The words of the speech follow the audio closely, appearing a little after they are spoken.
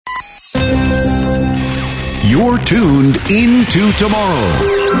You're tuned into tomorrow.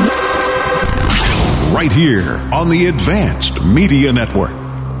 Right here on the Advanced Media Network.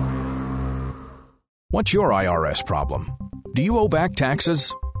 What's your IRS problem? Do you owe back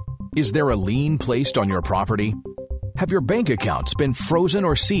taxes? Is there a lien placed on your property? Have your bank accounts been frozen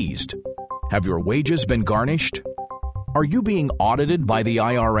or seized? Have your wages been garnished? Are you being audited by the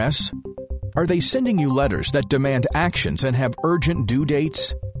IRS? Are they sending you letters that demand actions and have urgent due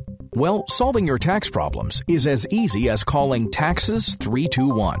dates? Well, solving your tax problems is as easy as calling Taxes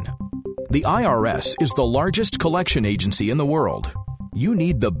 321. The IRS is the largest collection agency in the world. You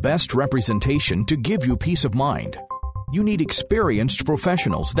need the best representation to give you peace of mind. You need experienced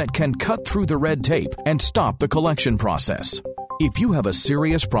professionals that can cut through the red tape and stop the collection process. If you have a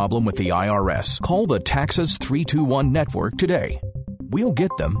serious problem with the IRS, call the Taxes 321 network today. We'll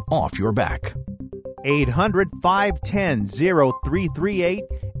get them off your back. 800-510-0338,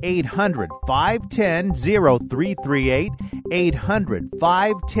 800-510-0338,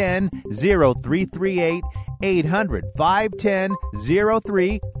 800-510-0338,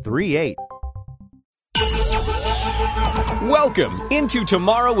 800-510-0338. Welcome into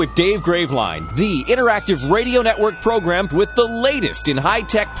Tomorrow with Dave Graveline, the interactive radio network program with the latest in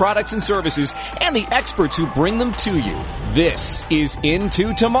high-tech products and services and the experts who bring them to you. This is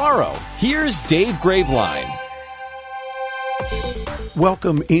Into Tomorrow. Here's Dave Graveline.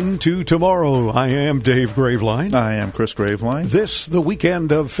 Welcome into tomorrow. I am Dave Graveline. I am Chris Graveline. This, the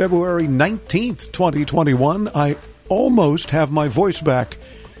weekend of February 19th, 2021. I almost have my voice back.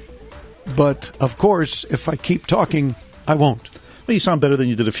 But, of course, if I keep talking, I won't. Well, you sound better than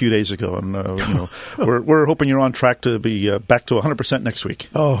you did a few days ago. And, we're hoping you're on track to be back to 100% next week.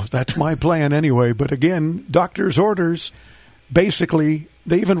 Oh, that's my plan anyway. But, again, doctor's orders, basically,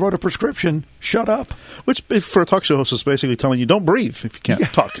 they even wrote a prescription, shut up. Which, for a talk show host, is basically telling you don't breathe if you can't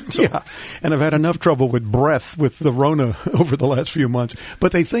talk. So. Yeah, and I've had enough trouble with breath with the Rona over the last few months.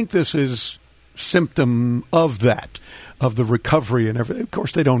 But they think this is symptom of that, of the recovery and everything. Of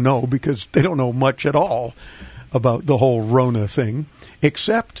course, they don't know because they don't know much at all about the whole Rona thing,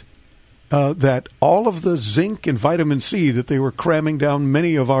 except that all of the zinc and vitamin C that they were cramming down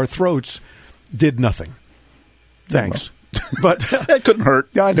many of our throats did nothing. Thanks. But it couldn't hurt.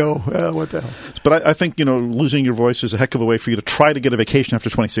 I know. What the hell? But I think, losing your voice is a heck of a way for you to try to get a vacation after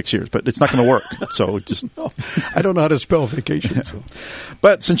 26 years. But it's not going to work. So just no, I don't know how to spell vacation. So.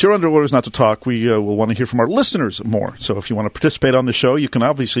 But since you're under orders not to talk, we will want to hear from our listeners more. So if you want to participate on the show, you can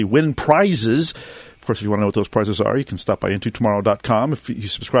obviously win prizes. Of course, if you want to know what those prizes are, you can stop by intotomorrow.com. If you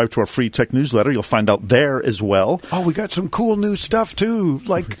subscribe to our free tech newsletter, you'll find out there as well. Oh, we got some cool new stuff, too.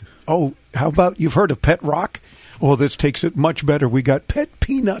 Like, how about, you've heard of Pet Rock? Well, this takes it much better. We got pet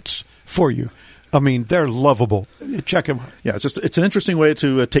peanuts for you. I mean, they're lovable. Check them out. Yeah, it's an interesting way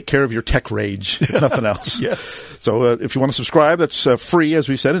to take care of your tech rage, if nothing else. Yes. So if you want to subscribe, that's free, as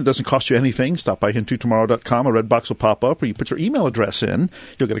we said. It doesn't cost you anything. Stop by intotomorrow.com. A red box will pop up, or you put your email address in.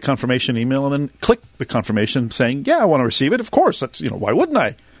 You'll get a confirmation email, and then click the confirmation saying, yeah, I want to receive it. Of course. That's why wouldn't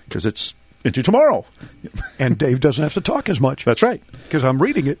I? Because it's Into Tomorrow. And Dave doesn't have to talk as much. That's right. Because I'm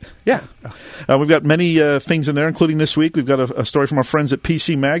reading it. Yeah. We've got many things in there, including this week. We've got a story from our friends at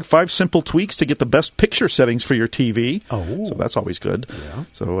PC Mag, 5 simple tweaks to get the best picture settings for your TV. Oh. So that's always good. Yeah.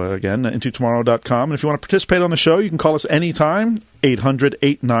 So, again, intotomorrow.com. And if you want to participate on the show, you can call us anytime,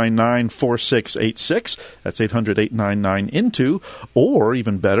 800-899-4686. That's 800-899-INTO. Or,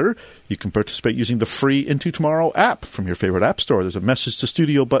 even better, you can participate using the free Into Tomorrow app from your favorite app store. There's a message to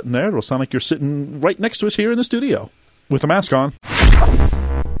studio button there. It'll sound like you're sitting right next to us here in the studio with a mask on.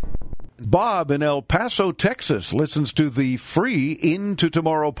 Bob in El Paso, Texas, listens to the free Into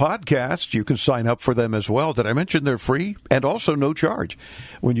Tomorrow podcast. You can sign up for them as well. Did I mention they're free? And also no charge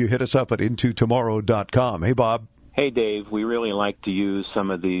when you hit us up at intotomorrow.com. Hey, Bob. Hey, Dave. We really like to use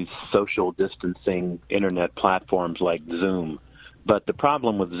some of these social distancing internet platforms like Zoom. But the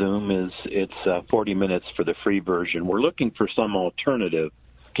problem with Zoom is it's 40 minutes for the free version. We're looking for some alternative.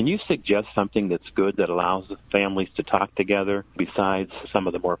 Can you suggest something that's good that allows families to talk together besides some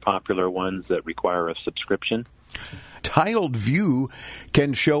of the more popular ones that require a subscription? Tiled View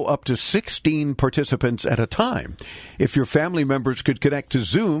can show up to 16 participants at a time. If your family members could connect to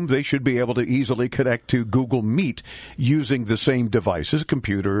Zoom, they should be able to easily connect to Google Meet using the same devices,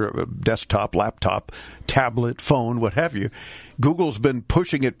 computer, desktop, laptop, tablet, phone, what have you. Google's been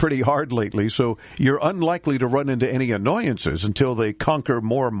pushing it pretty hard lately, so you're unlikely to run into any annoyances until they conquer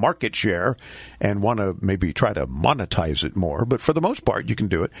more market share and want to maybe try to monetize it more. But for the most part, you can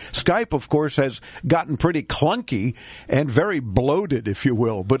do it. Skype, of course, has gotten pretty clunky, and very bloated, if you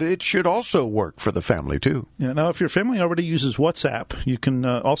will, but it should also work for the family, too. Yeah, now, if your family already uses WhatsApp, you can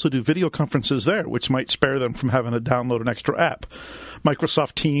also do video conferences there, which might spare them from having to download an extra app.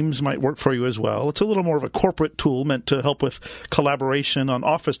 Microsoft Teams might work for you as well. It's a little more of a corporate tool meant to help with collaboration on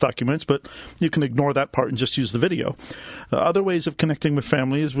Office documents, but you can ignore that part and just use the video. Other ways of connecting with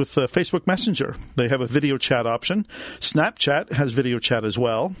family is with Facebook Messenger. They have a video chat option. Snapchat has video chat as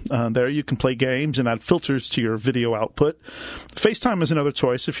well. There you can play games and add filters to your video output. FaceTime is another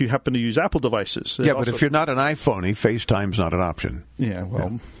choice if you happen to use Apple devices. But if you're not an iPhoney, FaceTime's not an option. Yeah,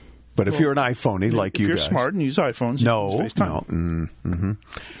 well... But if you're an iPhoney like you guys... If you're smart and use iPhones, you can use FaceTime. No.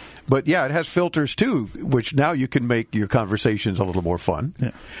 But, yeah, it has filters, too, which now you can make your conversations a little more fun.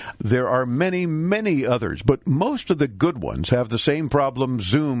 Yeah. There are many, many others, but most of the good ones have the same problem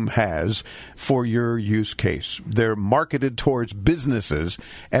Zoom has for your use case. They're marketed towards businesses,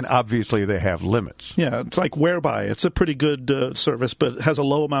 and obviously they have limits. Yeah, it's like Whereby. It's a pretty good service, but it has a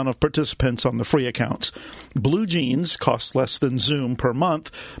low amount of participants on the free accounts. Blue Jeans costs less than Zoom per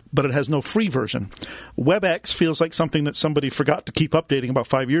month, but it has no free version. WebEx feels like something that somebody forgot to keep updating about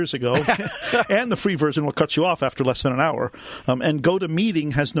 5 years ago, and the free version will cut you off after less than an hour. And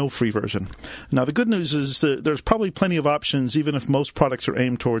GoToMeeting has no free version. Now, the good news is that there's probably plenty of options, even if most products are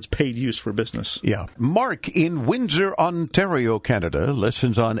aimed towards paid use for business. Yeah. Mark in Windsor, Ontario, Canada,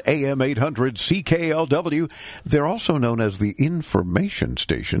 listens on AM 800 CKLW. They're also known as the Information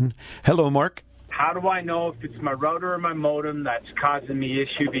Station. Hello, Mark. How do I know if it's my router or my modem that's causing me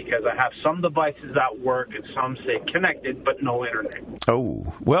issue? Because I have some devices that work and some say connected but no internet.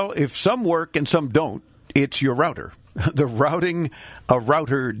 Oh, well, if some work and some don't, it's your router. The routing a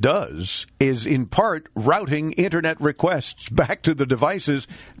router does is, in part, routing Internet requests back to the devices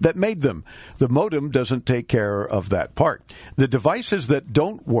that made them. The modem doesn't take care of that part. The devices that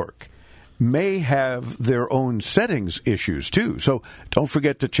don't work may have their own settings issues, too. So don't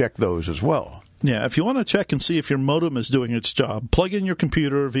forget to check those as well. Yeah, if you want to check and see if your modem is doing its job, plug in your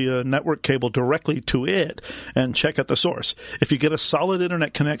computer via network cable directly to it and check at the source. If you get a solid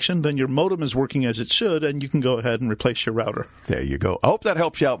internet connection, then your modem is working as it should, and you can go ahead and replace your router. There you go. I hope that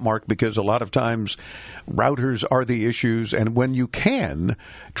helps you out, Mark, because a lot of times routers are the issues, and when you can,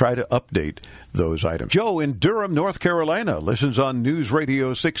 try to update those items. Joe in Durham, North Carolina, listens on News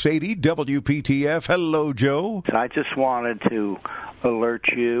Radio 680 WPTF. Hello, Joe. I just wanted to alert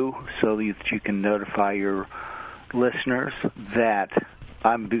you so that you can notify your listeners that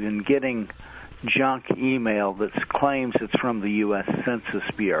I've been getting junk email that claims it's from the U.S. Census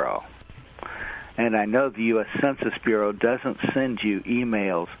Bureau. And I know the U.S. Census Bureau doesn't send you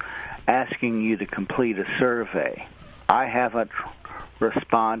emails asking you to complete a survey. I haven't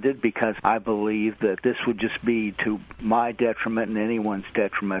responded because I believe that this would just be to my detriment and anyone's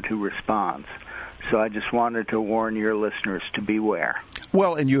detriment who responds. So I just wanted to warn your listeners to beware.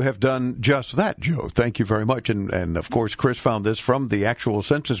 Well, and you have done just that, Joe. Thank you very much. And of course, Chris found this from the actual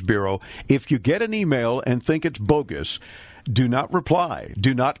Census Bureau. If you get an email and think it's bogus, do not reply.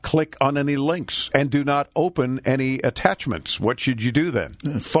 Do not click on any links, and do not open any attachments. What should you do then?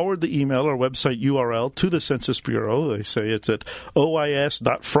 Forward the email or website URL to the Census Bureau. They say it's at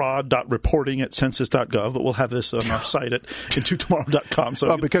ois.fraud.reporting@census.gov, but we'll have this on our site at intotomorrow.com.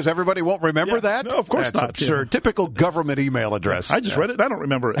 So because everybody won't remember that? No, of course That's not. Absurd. Yeah. Typical government email address. I just read it. I don't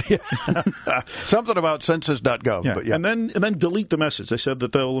remember it. Something about census.gov. Yeah. But yeah. And then delete the message. They said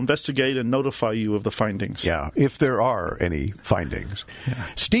that they'll investigate and notify you of the findings. Yeah, if there are any findings. Yeah.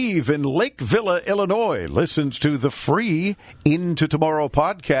 Steve in Lake Villa, Illinois, listens to the free Into Tomorrow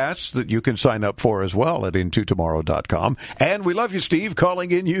podcast that you can sign up for as well at intotomorrow.com. And we love you, Steve,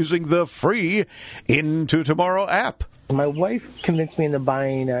 calling in using the free Into Tomorrow app. My wife convinced me into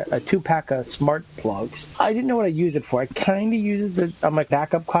buying a 2-pack of smart plugs. I didn't know what I use it for. I kind of use it on my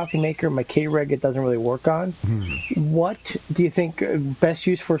backup coffee maker. My K-Reg, it doesn't really work on. What do you think best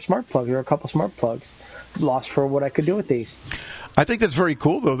use for smart plugs, or a couple smart plugs? Lost for what I could do with these. I think that's very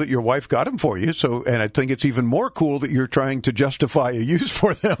cool, though, that your wife got them for you. So, and I think it's even more cool that you're trying to justify a use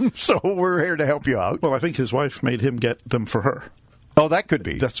for them. So we're here to help you out. Well, I think his wife made him get them for her. Oh, that could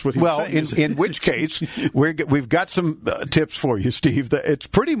be. That's what he was saying. Well, in which case, we've got some tips for you, Steve. It's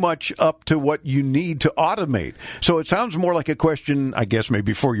pretty much up to what you need to automate. So it sounds more like a question, I guess,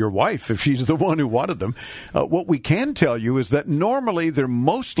 maybe for your wife, if she's the one who wanted them. What we can tell you is that normally they're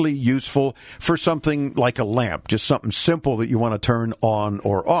mostly useful for something like a lamp, just something simple that you want to turn on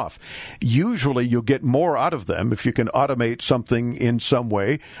or off. Usually you'll get more out of them if you can automate something in some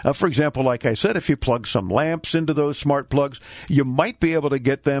way. For example, like I said, if you plug some lamps into those smart plugs, you might might be able to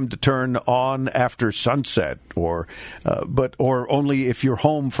get them to turn on after sunset, or only if you're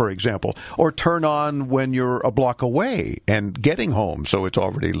home, for example, or turn on when you're a block away and getting home, so it's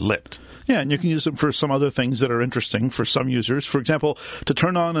already lit. Yeah, and you can use them for some other things that are interesting for some users. For example, to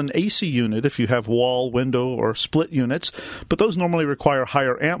turn on an AC unit if you have wall, window, or split units, but those normally require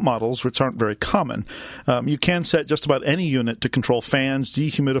higher amp models, which aren't very common. You can set just about any unit to control fans,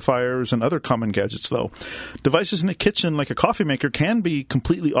 dehumidifiers, and other common gadgets, though. Devices in the kitchen, like a coffee maker, can be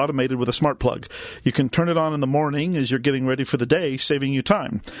completely automated with a smart plug. You can turn it on in the morning as you're getting ready for the day, saving you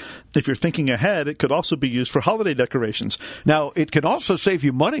time. If you're thinking ahead, it could also be used for holiday decorations. Now, it can also save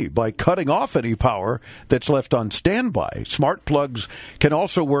you money by cutting off any power that's left on standby. Smart plugs can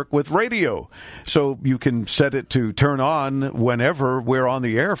also work with radio, so you can set it to turn on whenever we're on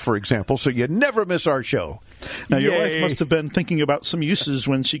the air, for example, so you never miss our show. Now, your wife must have been thinking about some uses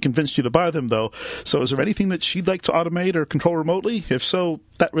when she convinced you to buy them, though. So is there anything that she'd like to automate or control remotely? If so,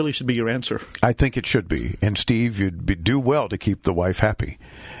 that really should be your answer. I think it should be. And, Steve, you'd do well to keep the wife happy,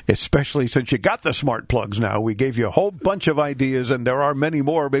 especially since you got the smart plugs now. We gave you a whole bunch of ideas, and there are many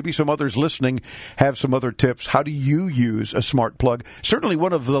more. Maybe some others listening have some other tips. How do you use a smart plug? Certainly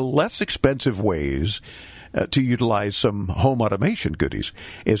one of the less expensive ways to utilize some home automation goodies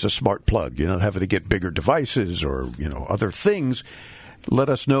is a smart plug. You're not having to get bigger devices or, other things. Let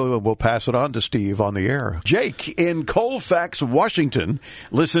us know, and we'll pass it on to Steve on the air. Jake in Colfax, Washington,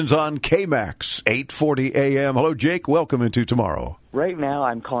 listens on KMAX, 840 AM. Hello, Jake. Welcome into Tomorrow. Right now,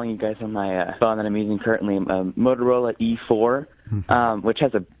 I'm calling you guys on my phone that I'm using currently, Motorola E4, which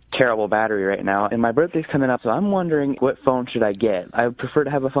has a terrible battery right now, and my birthday's coming up, so I'm wondering what phone should I get. I would prefer to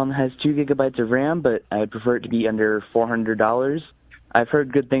have a phone that has 2 gigabytes of RAM, but I would prefer it to be under $400. I've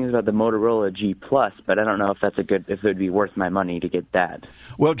heard good things about the Motorola G Plus, but I don't know if it would be worth my money to get that.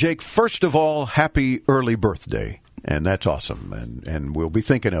 Well, Jake, first of all, happy early birthday. And that's awesome, and we'll be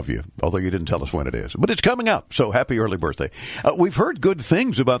thinking of you, although you didn't tell us when it is. But it's coming up, so happy early birthday. We've heard good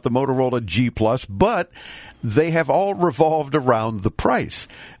things about the Motorola G Plus, but they have all revolved around the price.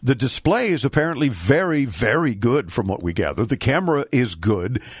 The display is apparently very, very good from what we gather. The camera is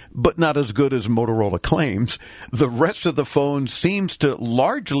good, but not as good as Motorola claims. The rest of the phone seems to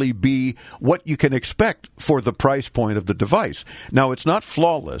largely be what you can expect for the price point of the device. Now, it's not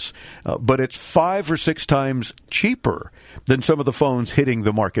flawless, but it's 5 or 6 times cheaper than some of the phones hitting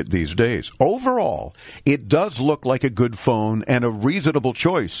the market these days. Overall, it does look like a good phone and a reasonable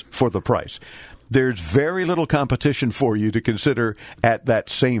choice for the price. There's very little competition for you to consider at that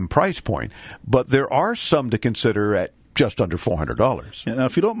same price point, but there are some to consider at just under $400. Yeah, now,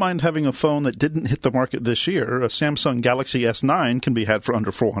 if you don't mind having a phone that didn't hit the market this year, a Samsung Galaxy S9 can be had for under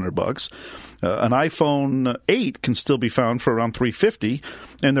 $400. An iPhone 8 can still be found for around $350,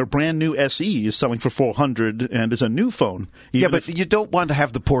 and their brand new SE is selling for $400 and is a new phone. But you don't want to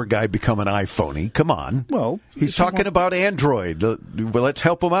have the poor guy become an iPhoney. Come on. Well, he's talking about Android. Well, let's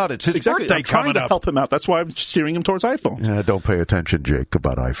help him out. It's his birthday I'm trying coming to up. help him out. That's why I'm steering him towards iPhone. Don't pay attention, Jake,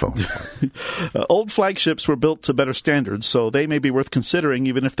 about iPhone. Old flagships were built to better standards, so they may be worth considering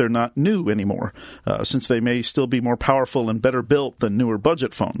even if they're not new anymore, since they may still be more powerful and better built than newer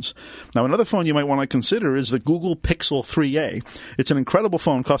budget phones. Now, another phone you might want to consider is the Google Pixel 3a. It's an incredible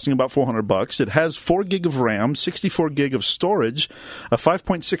phone costing about $400. It has 4 gig of RAM, 64 gig of storage, a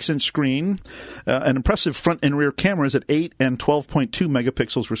 5.6-inch screen, an impressive front and rear cameras at 8 and 12.2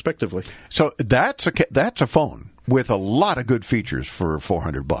 megapixels, respectively. So that's a phone with a lot of good features for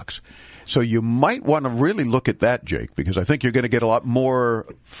 $400. So you might want to really look at that, Jake, because I think you're going to get a lot more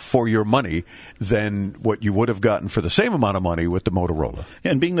for your money than what you would have gotten for the same amount of money with the Motorola.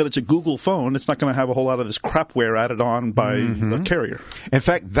 And being that it's a Google phone, it's not going to have a whole lot of this crapware added on by the carrier. In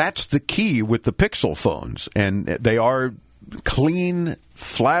fact, that's the key with the Pixel phones, and they are clean,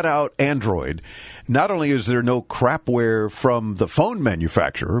 flat-out Android. Not only is there no crapware from the phone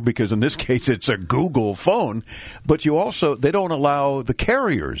manufacturer, because in this case it's a Google phone, but they don't allow the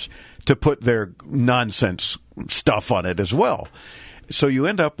carriers to put their nonsense stuff on it as well. So you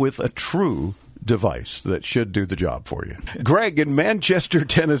end up with a true device that should do the job for you. Greg in Manchester,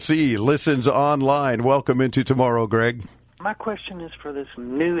 Tennessee, listens online. Welcome into Tomorrow, Greg. My question is for this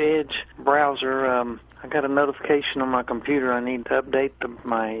new Edge browser. I got a notification on my computer I need to update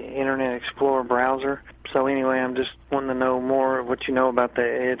my Internet Explorer browser. So anyway, I'm just wanting to know more of what you know about the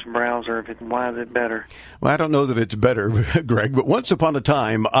Edge browser. Why is it better? Well, I don't know that it's better, Greg, but once upon a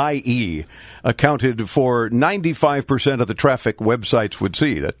time, IE accounted for 95% of the traffic websites would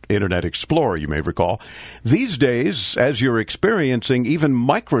see. That Internet Explorer, you may recall. These days, as you're experiencing, even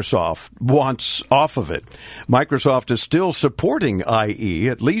Microsoft wants off of it. Microsoft is still supporting IE,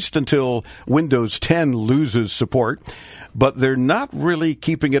 at least until Windows 10 loses support, but they're not really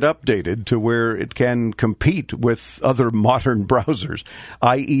keeping it updated to where it can compete with other modern browsers.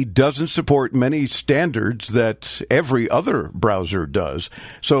 IE doesn't support many standards that every other browser does,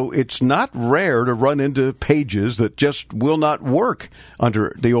 so it's not rare to run into pages that just will not work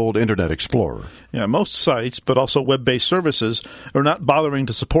under the old Internet Explorer. Yeah, most sites, but also web-based services, are not bothering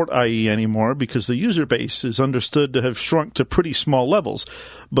to support IE anymore because the user base is understood to have shrunk to pretty small levels,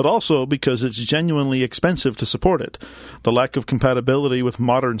 but also because it's genuinely expensive to support it. The lack of compatibility with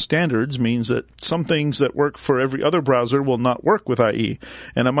modern standards means that some things that work for every other browser will not work with IE,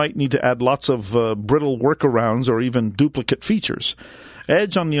 and it might need to add lots of brittle workarounds or even duplicate features.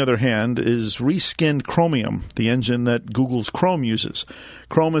 Edge, on the other hand, is reskinned Chromium, the engine that Google's Chrome uses.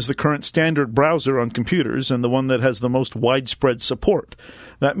 Chrome is the current standard browser on computers and the one that has the most widespread support.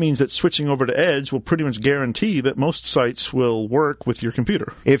 That means that switching over to Edge will pretty much guarantee that most sites will work with your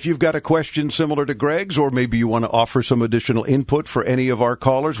computer. If you've got a question similar to Greg's, or maybe you want to offer some additional input for any of our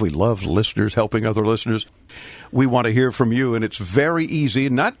callers, we love listeners helping other listeners. We want to hear from you, and it's very easy,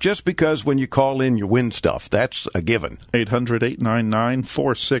 not just because when you call in you win stuff. That's a given.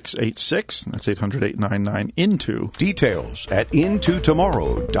 800-899-4686. That's 800-899-INTO. Details at intotomorrow.com.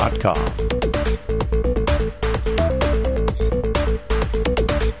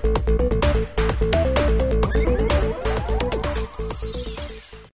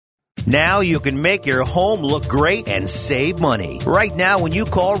 Now you can make your home look great and save money. Right now, when you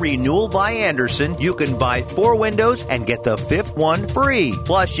call Renewal by Andersen, you can buy 4 windows and get the 5th one free.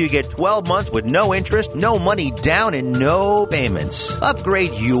 Plus, you get 12 months with no interest, no money down, and no payments.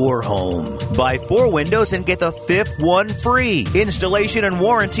 Upgrade your home. Buy 4 windows and get the 5th one free. Installation and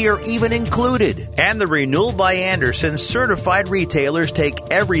warranty are even included. And the Renewal by Andersen certified retailers take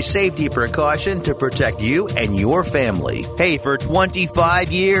every safety precaution to protect you and your family. Hey, for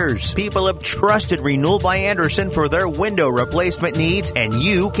 25 years, people have trusted Renewal by Andersen for their window replacement needs, and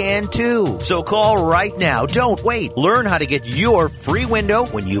you can too. So call right now. Don't wait. Learn how to get your free window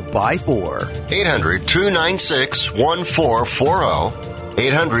when you buy 4. 800-296-1440.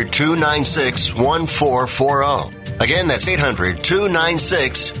 800-296-1440. Again, that's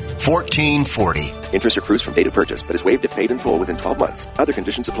 800-296-1440. Interest accrues from date of purchase, but is waived if paid in full within 12 months. Other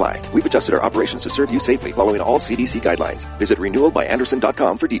conditions apply. We've adjusted our operations to serve you safely following all CDC guidelines. Visit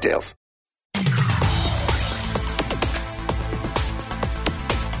renewalbyandersen.com for details.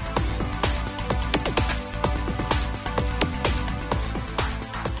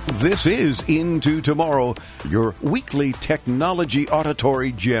 This is Into Tomorrow, your weekly technology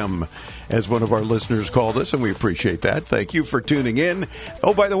auditory gem, as one of our listeners called us, and we appreciate that. Thank you for tuning in.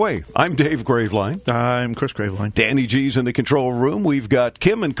 Oh, by the way, I'm Dave Graveline. I'm Chris Graveline. Danny G's in the control room. We've got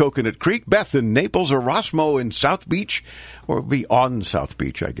Kim in Coconut Creek, Beth in Naples, Erasmo in South Beach, or be on South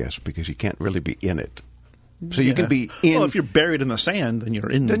Beach, I guess, because you can't really be in it. So you can be in. Well, if you're buried in the sand, then you're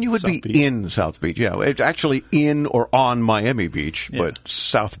in. Then you would South be Beach. in South Beach. Yeah, it's actually in or on Miami Beach, but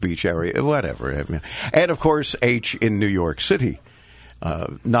South Beach area, whatever. And of course, H in New York City,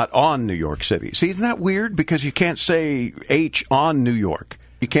 not on New York City. See, isn't that weird? Because you can't say H on New York.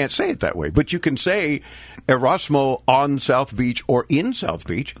 You can't say it that way, but you can say Erasmo on South Beach or in South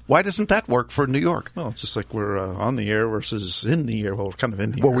Beach. Why doesn't that work for New York? Well, it's just like we're on the air versus in the air. Well, we're kind of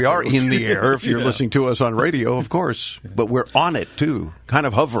in the air. Well, we are in the air if you're listening to us on radio, of course, but we're on it too, kind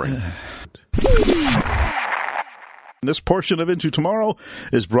of hovering. This portion of Into Tomorrow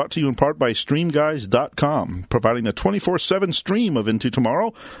is brought to you in part by StreamGuys.com, providing a 24/7 stream of Into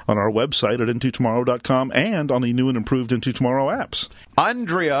Tomorrow on our website at intotomorrow.com and on the new and improved Into Tomorrow apps.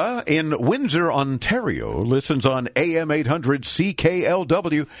 Andrea in Windsor, Ontario, listens on AM 800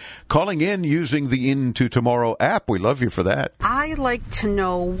 CKLW, calling in using the Into Tomorrow app. We love you for that. I'd like to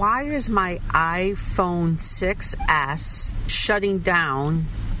know, why is my iPhone 6S shutting down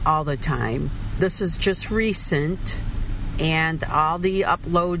all the time? This is just recent, and all the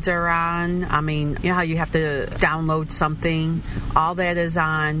uploads are on. I mean, you know how you have to download something? All that is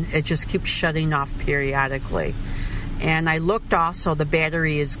on. It just keeps shutting off periodically. And I looked also, the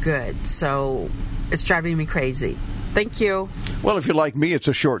battery is good, so it's driving me crazy. Thank you. Well, if you're like me, it's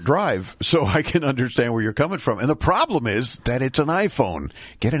a short drive, so I can understand where you're coming from. And the problem is that it's an iPhone.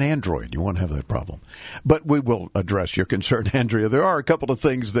 Get an Android. You won't have that problem. But we will address your concern, Andrea. There are a couple of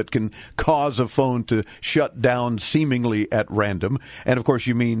things that can cause a phone to shut down seemingly at random. And, of course,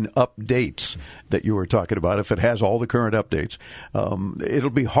 you mean updates that you were talking about. If it has all the current updates, it'll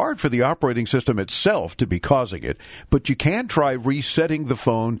be hard for the operating system itself to be causing it. But you can try resetting the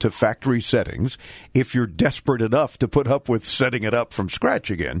phone to factory settings if you're desperate enough to put up with setting it up from scratch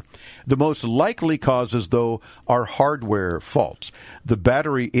again. The most likely causes, though, are hardware faults. The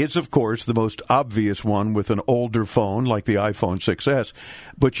battery is, of course, the most obvious one with an older phone like the iPhone 6S,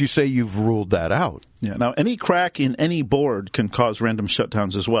 but you say you've ruled that out. Yeah. Now, any crack in any board can cause random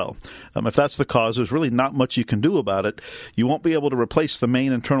shutdowns as well. If that's the cause, there's really not much you can do about it. You won't be able to replace the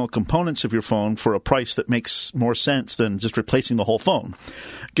main internal components of your phone for a price that makes more sense than just replacing the whole phone.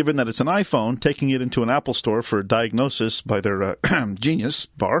 Given that it's an iPhone, taking it into an Apple store for diagnosis by their Genius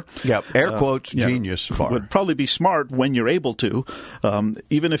bar. Yeah, air quotes, Genius bar. Would probably be smart when you're able to.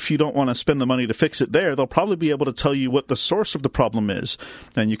 Even if you don't want to spend the money to fix it there, they'll probably be able to tell you what the source of the problem is,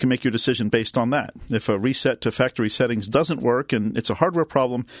 and you can make your decision based on that. If a reset to factory settings doesn't work and it's a hardware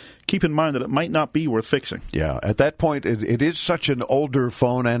problem, keep in mind that it might not be worth fixing. Yeah, at that point, it is such an older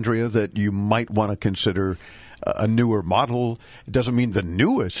phone, Andrea, that you might want to consider a newer model. It doesn't mean the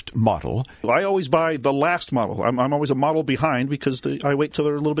newest model. I always buy the last model. I'm always a model behind because I wait till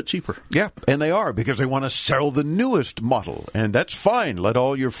they're a little bit cheaper. Yeah, and they are because they want to sell the newest model. And that's fine. Let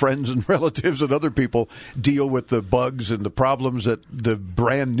all your friends and relatives and other people deal with the bugs and the problems that the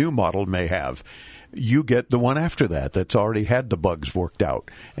brand new model may have. You get the one after that that's already had the bugs worked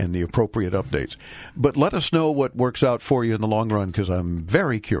out and the appropriate updates. But let us know what works out for you in the long run, because I'm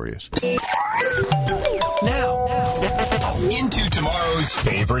very curious. Now, into tomorrow's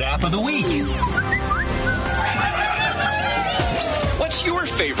favorite app of the week. What's your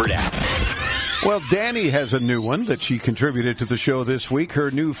favorite app? Well, Danny has a new one that she contributed to the show this week.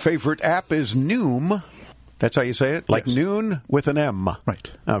 Her new favorite app is Noom. That's how you say it? Like yes. Noon with an M.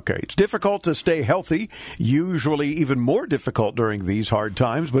 Right. Okay. It's difficult to stay healthy, usually even more difficult during these hard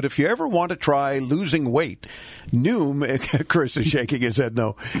times. But if you ever want to try losing weight, Noom, Chris is shaking his head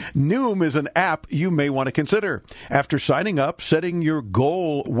no. Noom is an app you may want to consider. After signing up, setting your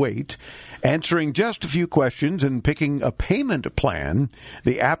goal weight, answering just a few questions, and picking a payment plan,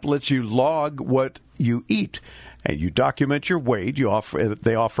 the app lets you log what you eat. And you document your weight.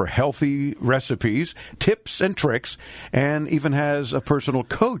 They offer healthy recipes, tips and tricks, and even has a personal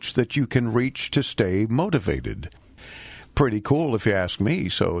coach that you can reach to stay motivated. Pretty cool if you ask me.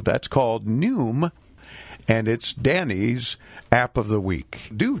 So that's called Noom, and it's Danny's app of the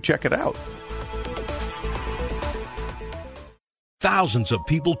week. Do check it out. Thousands of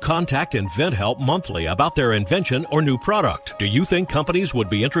people contact InventHelp monthly about their invention or new product. Do you think companies would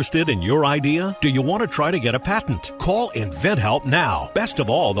be interested in your idea? Do you want to try to get a patent? Call InventHelp now. Best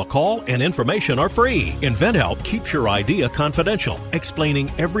of all, the call and information are free. InventHelp keeps your idea confidential,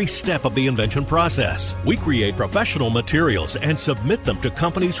 explaining every step of the invention process. We create professional materials and submit them to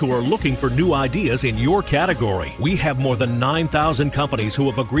companies who are looking for new ideas in your category. We have more than 9,000 companies who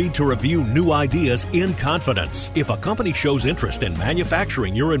have agreed to review new ideas in confidence. If a company shows interest in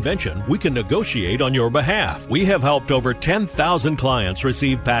manufacturing your invention, we can negotiate on your behalf. We have helped over 10,000 clients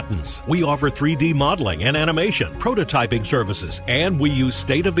receive patents. We offer 3D modeling and animation, prototyping services, and we use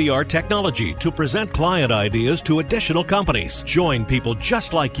state-of-the-art technology to present client ideas to additional companies. Join people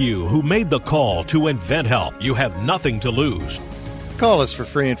just like you who made the call to InventHelp. You have nothing to lose. Call us for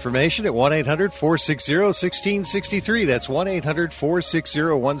free information at 1-800-460-1663. That's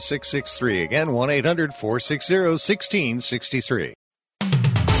 1-800-460-1663. Again, 1-800-460-1663.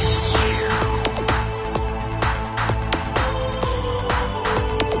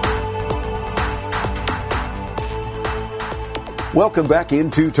 Welcome back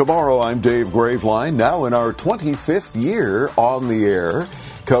into Tomorrow. I'm Dave Graveline, now in our 25th year on the air,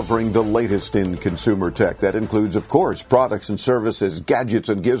 covering the latest in consumer tech. That includes, of course, products and services, gadgets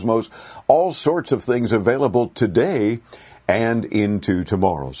and gizmos, all sorts of things available today and into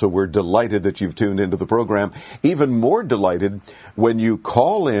tomorrow. So we're delighted that you've tuned into the program. Even more delighted when you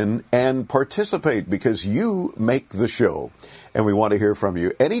call in and participate, because you make the show. And we want to hear from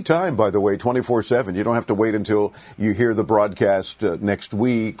you anytime, by the way, 24/7. You don't have to wait until you hear the broadcast next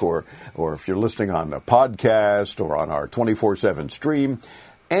week, or if you're listening on a podcast or on our 24/7 stream.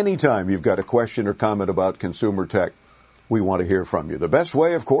 Anytime you've got a question or comment about consumer tech, we want to hear from you. The best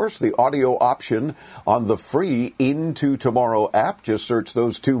way, of course, the audio option on the free Into Tomorrow app. Just search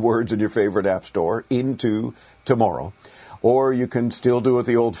those two words in your favorite app store, Into Tomorrow. or you can still do it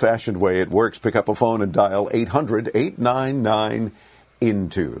the old-fashioned way. It works. Pick up a phone and dial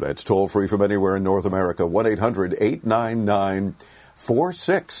 800-899-INTO. That's toll-free from anywhere in North America,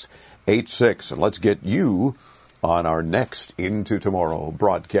 1-800-899-4686. And let's get you on our next Into Tomorrow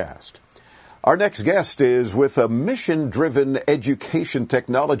broadcast. Our next guest is with a mission-driven education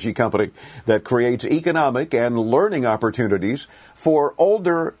technology company that creates economic and learning opportunities for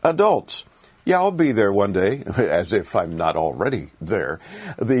older adults. Yeah, I'll be there one day, as if I'm not already there.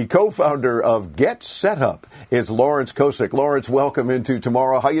 The co-founder of Get Set Up is Lawrence Kosick. Lawrence, welcome Into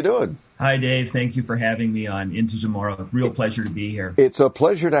Tomorrow. How you doing? Hi, Dave. Thank you for having me on Into Tomorrow. Real pleasure to be here. It's a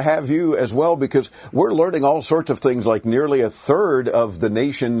pleasure to have you as well, because we're learning all sorts of things, like nearly a third of the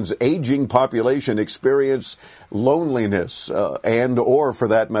nation's aging population experience loneliness and, or for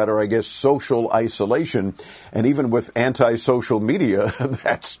that matter, I guess, social isolation. And even with anti-social media,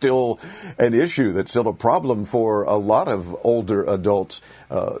 that's still an issue. That's still a problem for a lot of older adults,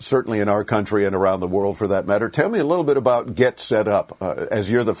 certainly in our country and around the world for that matter. Tell me a little bit about Get Set Up.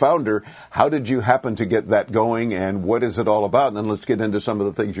 As you're the founder, how did you happen to get that going, and what is it all about? And then let's get into some of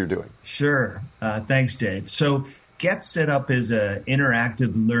the things you're doing. Sure. Thanks, Dave. So Get Set Up is an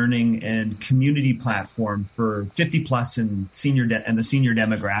interactive learning and community platform for 50-plus and the senior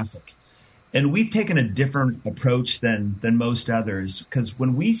demographic. And we've taken a different approach than most others, because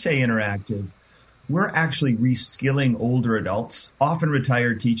when we say interactive, we're actually reskilling older adults, often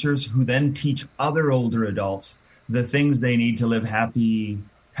retired teachers, who then teach other older adults the things they need to live happier,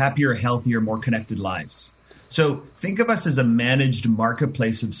 healthier, more connected lives. So think of us as a managed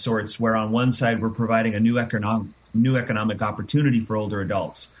marketplace of sorts, where on one side we're providing a new economic opportunity for older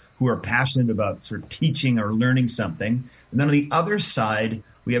adults who are passionate about sort of teaching or learning something. And then on the other side,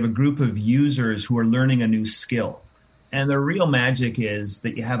 we have a group of users who are learning a new skill. And the real magic is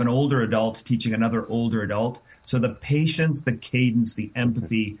that you have an older adult teaching another older adult. So the patience, the cadence, the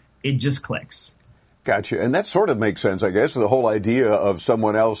empathy, it just clicks. Gotcha. And that sort of makes sense, I guess. The whole idea of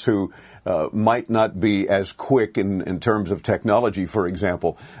someone else who might not be as quick in terms of technology, for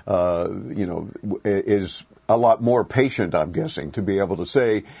example, is a lot more patient, I'm guessing, to be able to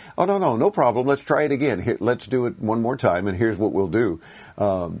say, oh, no problem. Let's try it again. Here, let's do it one more time, and here's what we'll do.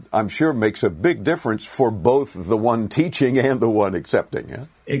 I'm sure makes a big difference for both the one teaching and the one accepting. Yeah?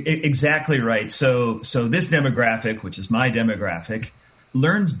 Exactly right. So this demographic, which is my demographic,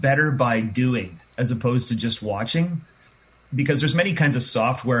 learns better by doing as opposed to just watching, because there's many kinds of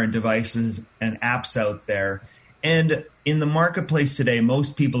software and devices and apps out there. And in the marketplace today,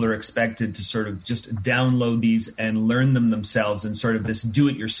 most people are expected to sort of just download these and learn them themselves in sort of this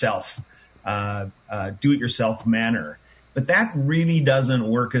do-it-yourself manner. But that really doesn't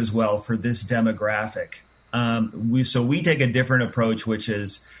work as well for this demographic. So we take a different approach, which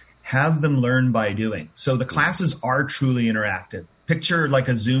is have them learn by doing. So the classes are truly interactive. Picture like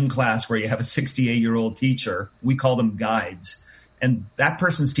a Zoom class where you have a 68-year-old teacher. We call them guides. And that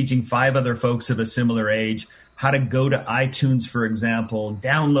person's teaching 5 other folks of a similar age how to go to iTunes, for example,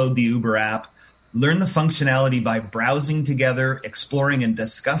 download the Uber app, learn the functionality by browsing together, exploring and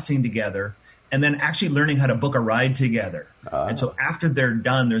discussing together, and then actually learning how to book a ride together. And so after they're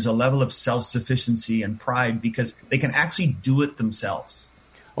done, there's a level of self-sufficiency and pride because they can actually do it themselves.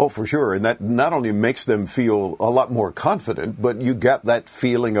 Oh, for sure. And that not only makes them feel a lot more confident, but you get that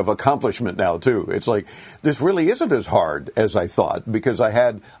feeling of accomplishment now, too. It's like, this really isn't as hard as I thought, because I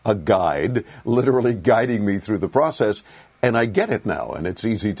had a guide literally guiding me through the process. And I get it now, and it's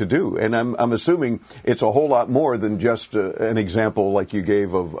easy to do. And I'm assuming it's a whole lot more than just an example like you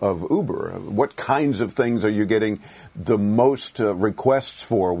gave of Uber. What kinds of things are you getting the most requests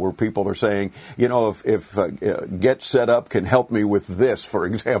for, where people are saying, if Get Set Up can help me with this, for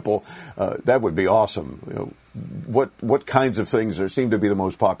example, that would be awesome. What kinds of things seem to be the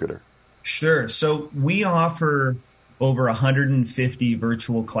most popular? Sure. So we offer over 150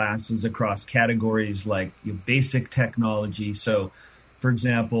 virtual classes across categories like basic technology. So, for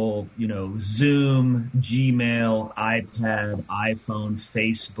example, Zoom, Gmail, iPad, iPhone,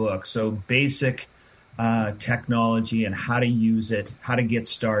 Facebook. So basic technology and how to use it, how to get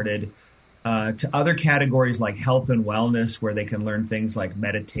started. To other categories like health and wellness, where they can learn things like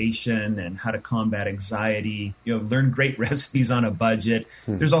meditation and how to combat anxiety, learn great recipes on a budget.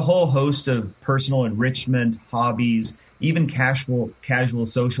 There's a whole host of personal enrichment, hobbies, even casual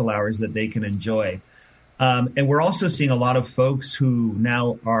social hours that they can enjoy. And we're also seeing a lot of folks who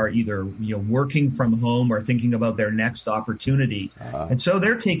now are either working from home or thinking about their next opportunity. And so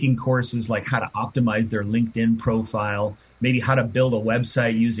they're taking courses like how to optimize their LinkedIn profile, maybe how to build a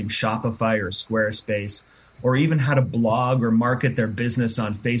website using Shopify or Squarespace, or even how to blog or market their business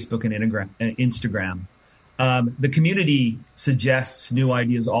on Facebook and Instagram. The community suggests new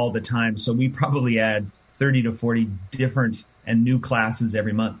ideas all the time, so we probably add 30 to 40 different and new classes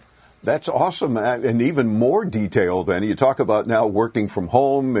every month. That's awesome, and even more detail than you talk about now working from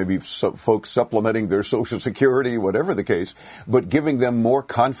home, maybe folks supplementing their Social Security, whatever the case, but giving them more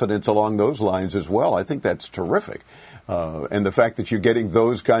confidence along those lines as well. I think that's terrific. And the fact that you're getting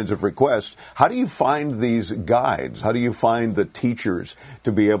those kinds of requests, how do you find these guides? How do you find the teachers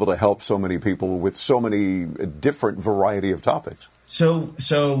to be able to help so many people with so many different variety of topics? So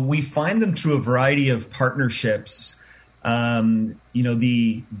we find them through a variety of partnerships.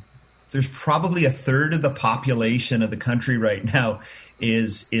 There's probably a third of the population of the country right now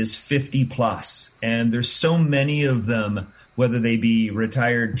is 50 plus. And there's so many of them, whether they be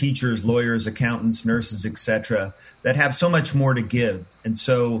retired teachers, lawyers, accountants, nurses, etc., that have so much more to give. And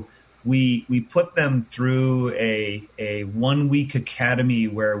so we put them through a 1 week academy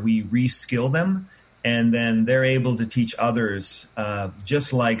where we reskill them, and then they're able to teach others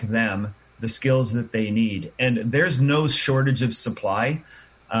just like them the skills that they need. And there's no shortage of supply.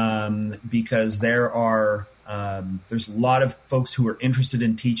 Because there's a lot of folks who are interested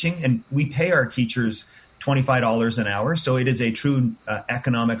in teaching, and we pay our teachers $25 an hour, so it is a true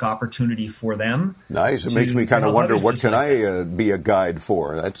economic opportunity for them. Nice. It makes me kind of wonder, what can I be a guide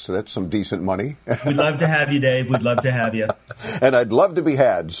for? That's some decent money. We'd love to have you, Dave. We'd love to have you. And I'd love to be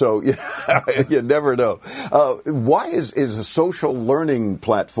had, so you never know. Why is a social learning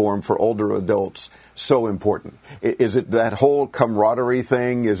platform for older adults so important? Is it that whole camaraderie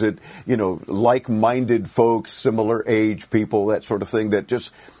thing? Is it, like-minded folks, similar age people, that sort of thing that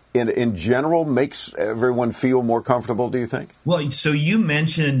just in general makes everyone feel more comfortable, do you think? Well, so you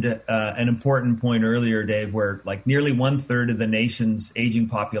mentioned an important point earlier, Dave, where like nearly 1/3 of the nation's aging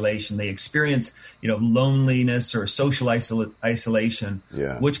population, they experience, loneliness or social isolation,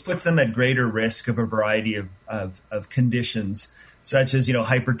 which puts them at greater risk of a variety of conditions, such as,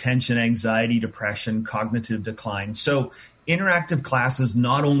 hypertension, anxiety, depression, cognitive decline. So interactive classes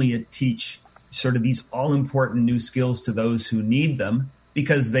not only teach sort of these all-important new skills to those who need them,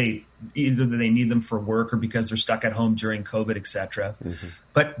 because they need them for work or because they're stuck at home during COVID, et cetera. Mm-hmm.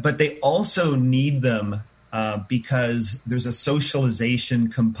 But they also need them because there's a socialization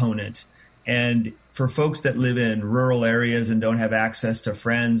component. And for folks that live in rural areas and don't have access to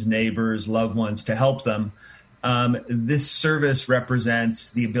friends, neighbors, loved ones to help them, this service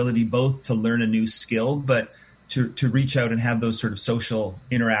represents the ability both to learn a new skill, but to reach out and have those sort of social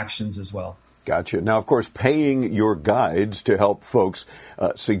interactions as well. Gotcha. Now, of course, paying your guides to help folks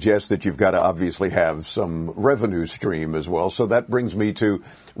suggests that you've got to obviously have some revenue stream as well. So that brings me to,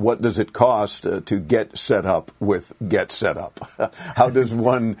 what does it cost to get set up with Get Set Up? How does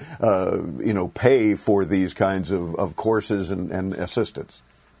one, pay for these kinds of courses and assistance?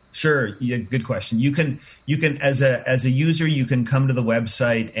 Sure. Yeah, good question. You can as a user, you can come to the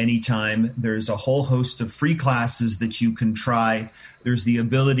website anytime. There's a whole host of free classes that you can try. There's the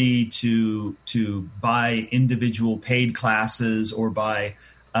ability to buy individual paid classes or buy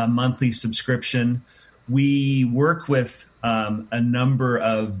a monthly subscription. We work with a number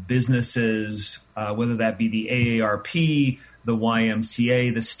of businesses, whether that be the AARP, the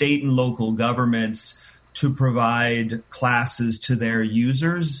YMCA, the state and local governments, to provide classes to their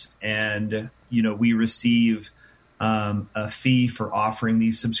users. And, we receive a fee for offering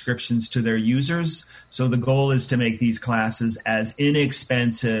these subscriptions to their users. So the goal is to make these classes as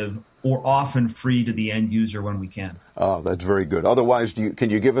inexpensive or often free to the end user when we can. Oh, that's very good. Otherwise, can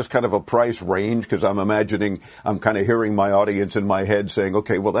you give us kind of a price range? Because I'm kind of hearing my audience in my head saying,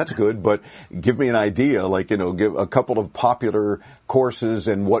 okay, well, that's good, but give me an idea, give a couple of popular courses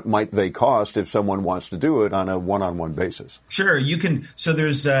and what might they cost if someone wants to do it on a one-on-one basis. Sure, you can. So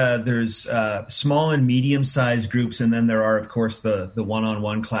there's small and medium-sized groups, and then there are, of course, the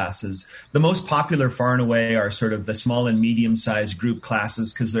one-on-one classes. The most popular far and away are sort of the small and medium-sized group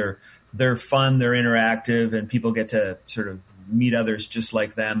classes because they're fun, they're interactive, and people get to sort of meet others just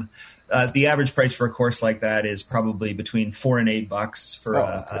like them. The average price for a course like that is probably between $4 and $8 for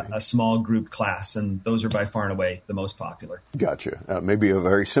a small group class, and those are by far and away the most popular. Gotcha. Maybe a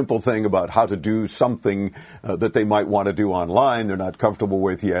very simple thing about how to do something that they might want to do online they're not comfortable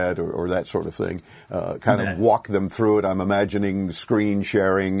with yet, or that sort of thing. Of walk them through it. I'm imagining screen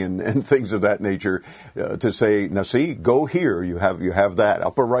sharing and things of that nature to say, now see, go here. You have that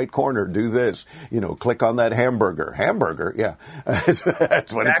upper right corner. Do this. Click on that hamburger. Hamburger, yeah,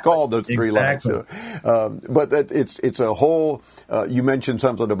 that's what it's called. Those three lines. But it's a whole. You mentioned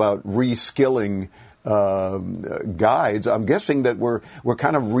something about reskilling guides. I'm guessing that we're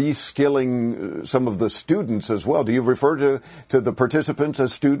kind of reskilling some of the students as well. Do you refer to the participants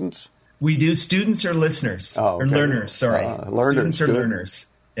as students? We do students or listeners or learners. Sorry, learners. Students or Good. learners.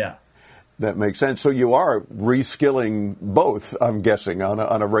 Yeah. That makes sense. So you are reskilling both, I'm guessing, on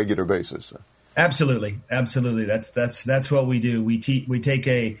a regular basis. Absolutely. That's what we do. We take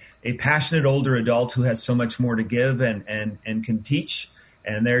a passionate older adult who has so much more to give and can teach,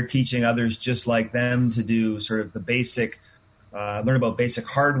 and they're teaching others just like them to do sort of the basic, learn about basic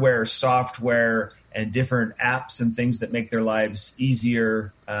hardware, software, and different apps and things that make their lives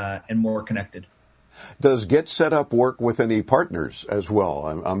easier and more connected. Does Get Set Up work with any partners as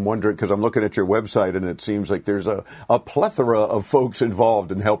well? I'm wondering, because I'm looking at your website and it seems like there's a plethora of folks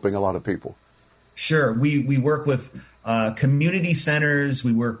involved in helping a lot of people. Sure. We work with community centers.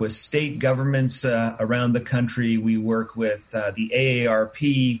 We work with state governments around the country. We work with the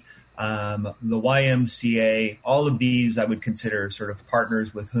AARP, the YMCA. All of these I would consider sort of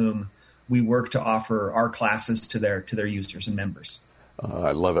partners with whom we work to offer our classes to their users and members.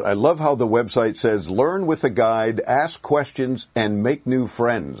 I love it. I love how the website says, learn with a guide, ask questions, and make new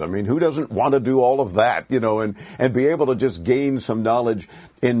friends. I mean, who doesn't want to do all of that, and be able to just gain some knowledge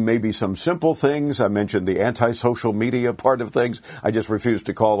in maybe some simple things. I mentioned the anti-social media part of things. I just refuse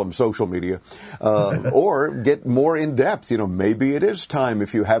to call them social media. Or get more in depth. Maybe it is time,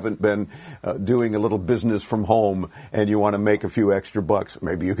 if you haven't been doing a little business from home and you want to make a few extra bucks.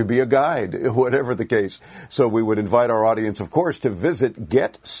 Maybe you could be a guide, whatever the case. So we would invite our audience, of course, to visit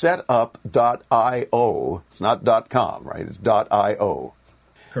getsetup.io. It's not .com, right? It's .io.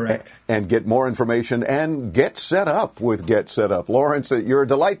 Correct. And get more information and get set up with Get Set Up. Lawrence, you're a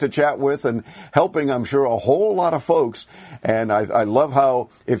delight to chat with and helping, I'm sure, a whole lot of folks. And I love how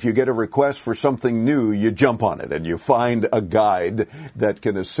if you get a request for something new, you jump on it and you find a guide that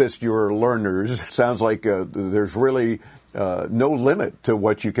can assist your learners. Sounds like there's really no limit to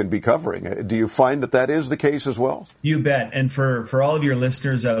what you can be covering. Do you find that is the case as well? You bet. And for all of your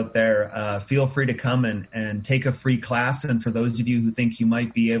listeners out there, feel free to come and take a free class. And for those of you who think you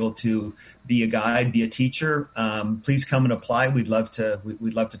might be able to be a guide, be a teacher, please come and apply. We'd love to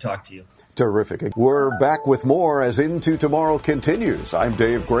talk to you. Terrific. We're back with more as Into Tomorrow continues. I'm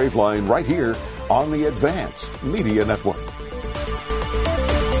Dave Graveline right here on the Advanced Media Network.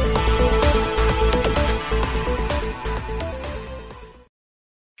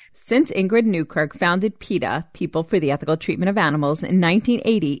 Since Ingrid Newkirk founded PETA, People for the Ethical Treatment of Animals, in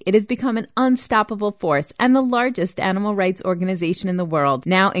 1980, it has become an unstoppable force and the largest animal rights organization in the world.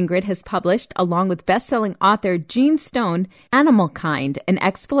 Now Ingrid has published, along with best-selling author Gene Stone, Animal Kind, an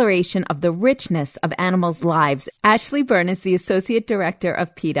exploration of the richness of animals' lives. Ashley Byrne is the Associate Director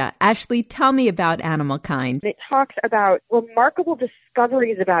of PETA. Ashley, tell me about Animal Kind. It talks about remarkable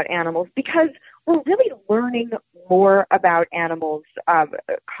discoveries about animals because we're really learning more about animals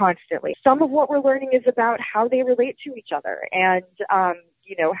constantly. Some of what we're learning is about how they relate to each other and,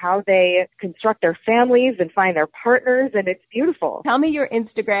 how they construct their families and find their partners, and it's beautiful. Tell me your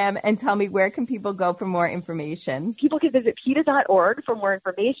Instagram and tell me where can people go for more information. People can visit PETA.org for more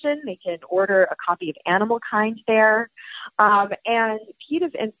information. They can order a copy of Animal Kind there. And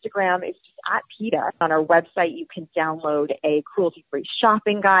PETA's Instagram is just at PETA. On our website, you can download a cruelty-free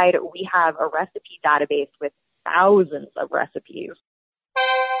shopping guide. We have a recipe database with thousands of recipes.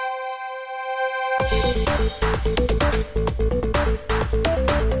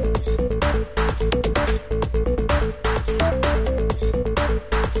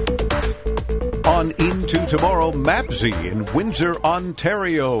 On Into Tomorrow, Mabsy in Windsor,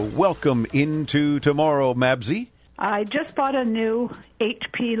 Ontario. Welcome Into Tomorrow, Mabsy. I just bought a new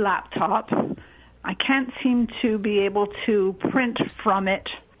HP laptop. I can't seem to be able to print from it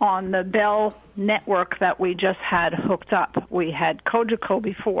on the Bell network that we just had hooked up. We had Cogeco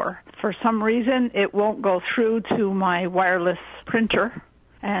before. For some reason, it won't go through to my wireless printer,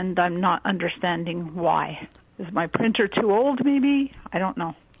 and I'm not understanding why. Is my printer too old, maybe? I don't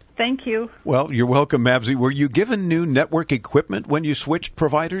know. Thank you. Well, you're welcome, Mabsy. Were you given new network equipment when you switched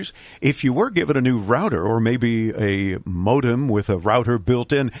providers? If you were given a new router or maybe a modem with a router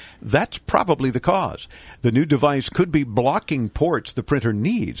built in, that's probably the cause. The new device could be blocking ports the printer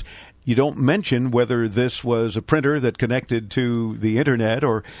needs. You don't mention whether this was a printer that connected to the internet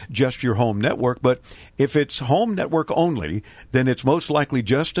or just your home network, but if it's home network only, then it's most likely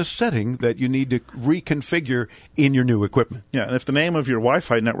just a setting that you need to reconfigure in your new equipment. Yeah, and if the name of your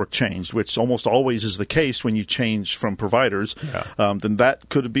Wi-Fi network changed, which almost always is the case when you change from providers, then that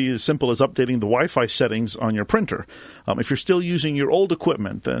could be as simple as updating the Wi-Fi settings on your printer. If you're still using your old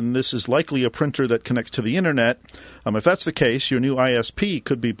equipment, then this is likely a printer that connects to the internet. If that's the case, your new ISP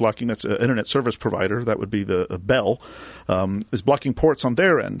could be blocking that's an internet service provider, that would be the Bell, is blocking ports on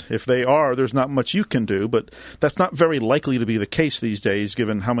their end. If they are, there's not much you can do, but that's not very likely to be the case these days,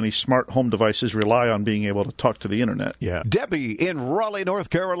 given how many smart home devices rely on being able to talk to the internet. Yeah. Debbie in Raleigh, North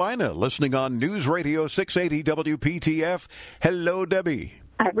Carolina, listening on News Radio 680 WPTF. Hello, Debbie.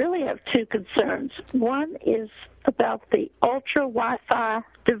 I really have two concerns. One is about the Ultra Wi-Fi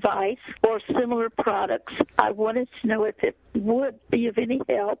device or similar products. I wanted to know if it would be of any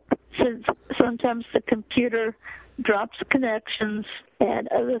help, since sometimes the computer drops connections and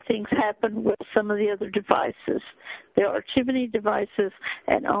other things happen with some of the other devices. There are too many devices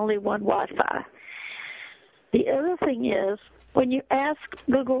and only one Wi-Fi. The other thing is, when you ask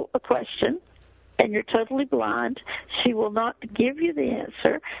Google a question and you're totally blind, she will not give you the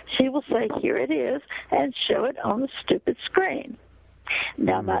answer. She will say, here it is, and show it on the stupid screen.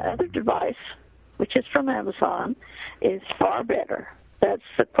 Now, my other device, which is from Amazon, is far better. That's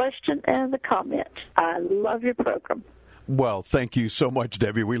the question and the comment. I love your program. Well, thank you so much,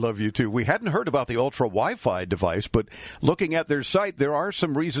 Debbie. We love you, too. We hadn't heard about the Ultra Wi-Fi device, but looking at their site, there are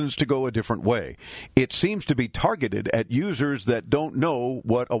some reasons to go a different way. It seems to be targeted at users that don't know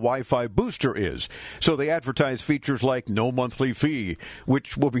what a Wi-Fi booster is. So they advertise features like no monthly fee,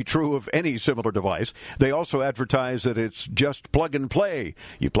 which will be true of any similar device. They also advertise that it's just plug and play.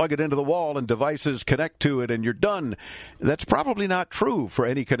 You plug it into the wall and devices connect to it and you're done. That's probably not true for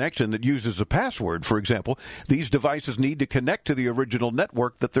any connection that uses a password, for example. These devices need to connect to the original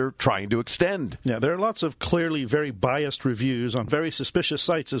network that they're trying to extend. Yeah, there are lots of clearly very biased reviews on very suspicious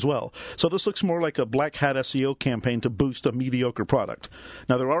sites as well. So this looks more like a black hat SEO campaign to boost a mediocre product.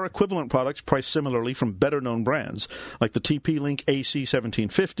 Now, there are equivalent products priced similarly from better-known brands, like the TP-Link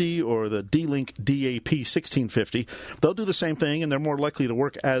AC1750 or the D-Link DAP1650. They'll do the same thing, and they're more likely to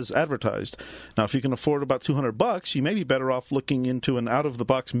work as advertised. Now, if you can afford about $200, you may be better off looking into an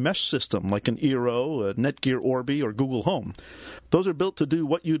out-of-the-box mesh system like an Eero, a Netgear Orbi, or Google Home. Those are built to do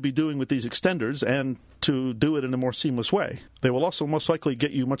what you'd be doing with these extenders and to do it in a more seamless way. They will also most likely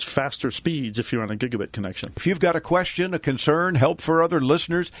get you much faster speeds if you're on a gigabit connection. If you've got a question, a concern, help for other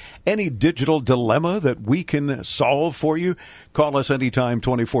listeners, any digital dilemma that we can solve for you, call us anytime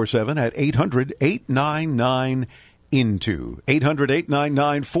 24/7 at 800-899-INTO,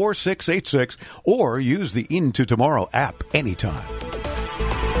 800-899-4686, or use the Into Tomorrow app anytime.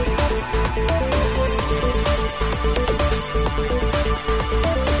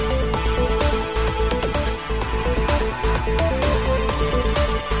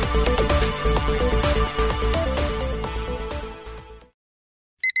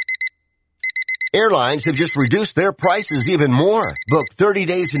 Airlines have just reduced their prices even more. Book 30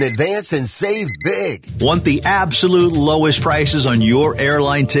 days in advance and save big. Want the absolute lowest prices on your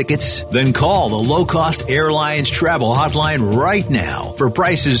airline tickets? Then call the Low Cost Airlines Travel Hotline right now. For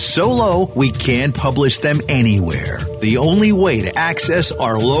prices so low, we can't publish them anywhere. The only way to access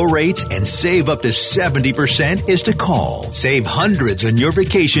our low rates and save up to 70% is to call. Save hundreds on your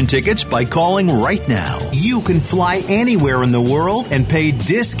vacation tickets by calling right now. You can fly anywhere in the world and pay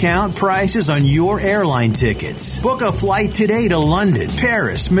discount prices on your airline tickets. Book a flight today to London,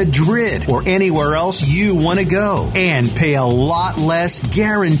 Paris, Madrid, or anywhere else you want to go. And pay a lot less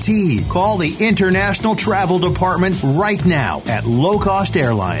guaranteed. Call the International Travel Department right now at Low Cost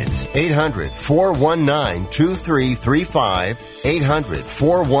Airlines. 800-419-2335.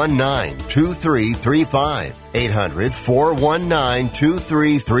 800-419-2335.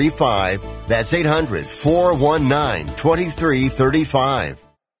 800-419-2335. That's 800-419-2335.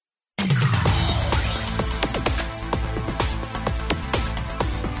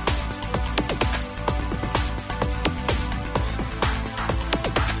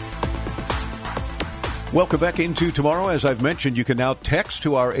 Welcome back into Tomorrow. As I've mentioned, you can now text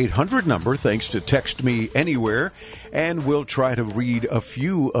to our 800 number, thanks to Text Me Anywhere, and we'll try to read a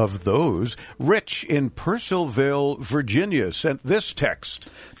few of those. Rich in Purcellville, Virginia, sent this text.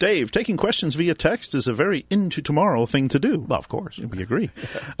 Dave, taking questions via text is a very Into Tomorrow thing to do. Well, of course. We agree.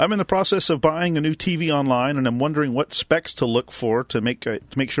 I'm in the process of buying a new TV online, and I'm wondering what specs to look for to make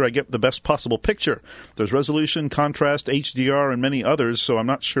sure I get the best possible picture. There's resolution, contrast, HDR, and many others, so I'm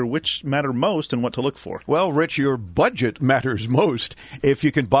not sure which matter most and what to look for. Well, Rich, your budget matters most. If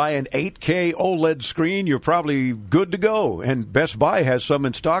you can buy an 8K OLED screen, you're probably good to go. And Best Buy has some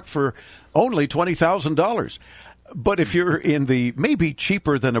in stock for only $20,000. But if you're in the maybe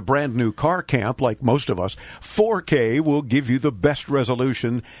cheaper than a brand new car camp, like most of us, 4K will give you the best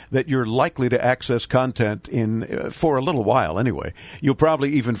resolution that you're likely to access content in for a little while anyway. You'll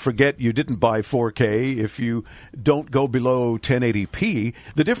probably even forget you didn't buy 4K if you don't go below 1080p.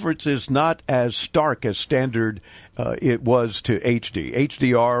 The difference is not as stark as standard it was to HD.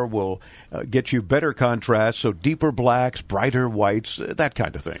 HDR will get you better contrast, so deeper blacks, brighter whites, that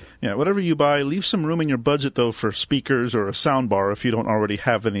kind of thing. Yeah, whatever you buy, leave some room in your budget, though, for speakers or a sound bar if you don't already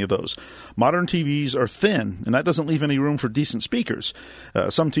have any of those. Modern TVs are thin, and that doesn't leave any room for decent speakers.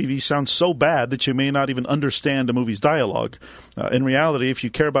 Some TVs sound so bad that you may not even understand a movie's dialogue. In reality, if you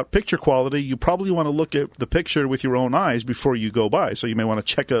care about picture quality, you probably want to look at the picture with your own eyes before you go by, so you may want to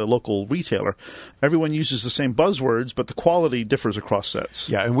check a local retailer. Everyone uses the same buzzwords, but the quality differs across sets.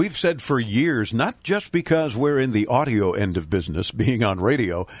 Yeah, and we've said for years, not just because we're in the audio end of business, being on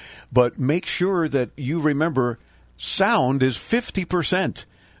radio, but make sure that you remember sound is 50%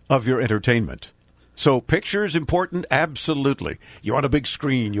 of your entertainment. So picture is important, absolutely. You want a big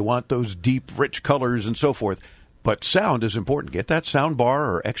screen, you want those deep, rich colors and so forth. But sound is important. Get that sound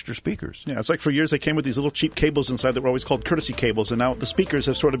bar or extra speakers. Yeah, it's like for years they came with these little cheap cables inside that were always called courtesy cables, and now the speakers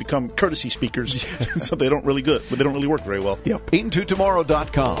have sort of become courtesy speakers, so they don't really work very well. Yep.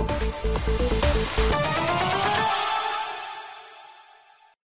 IntoTomorrow.com.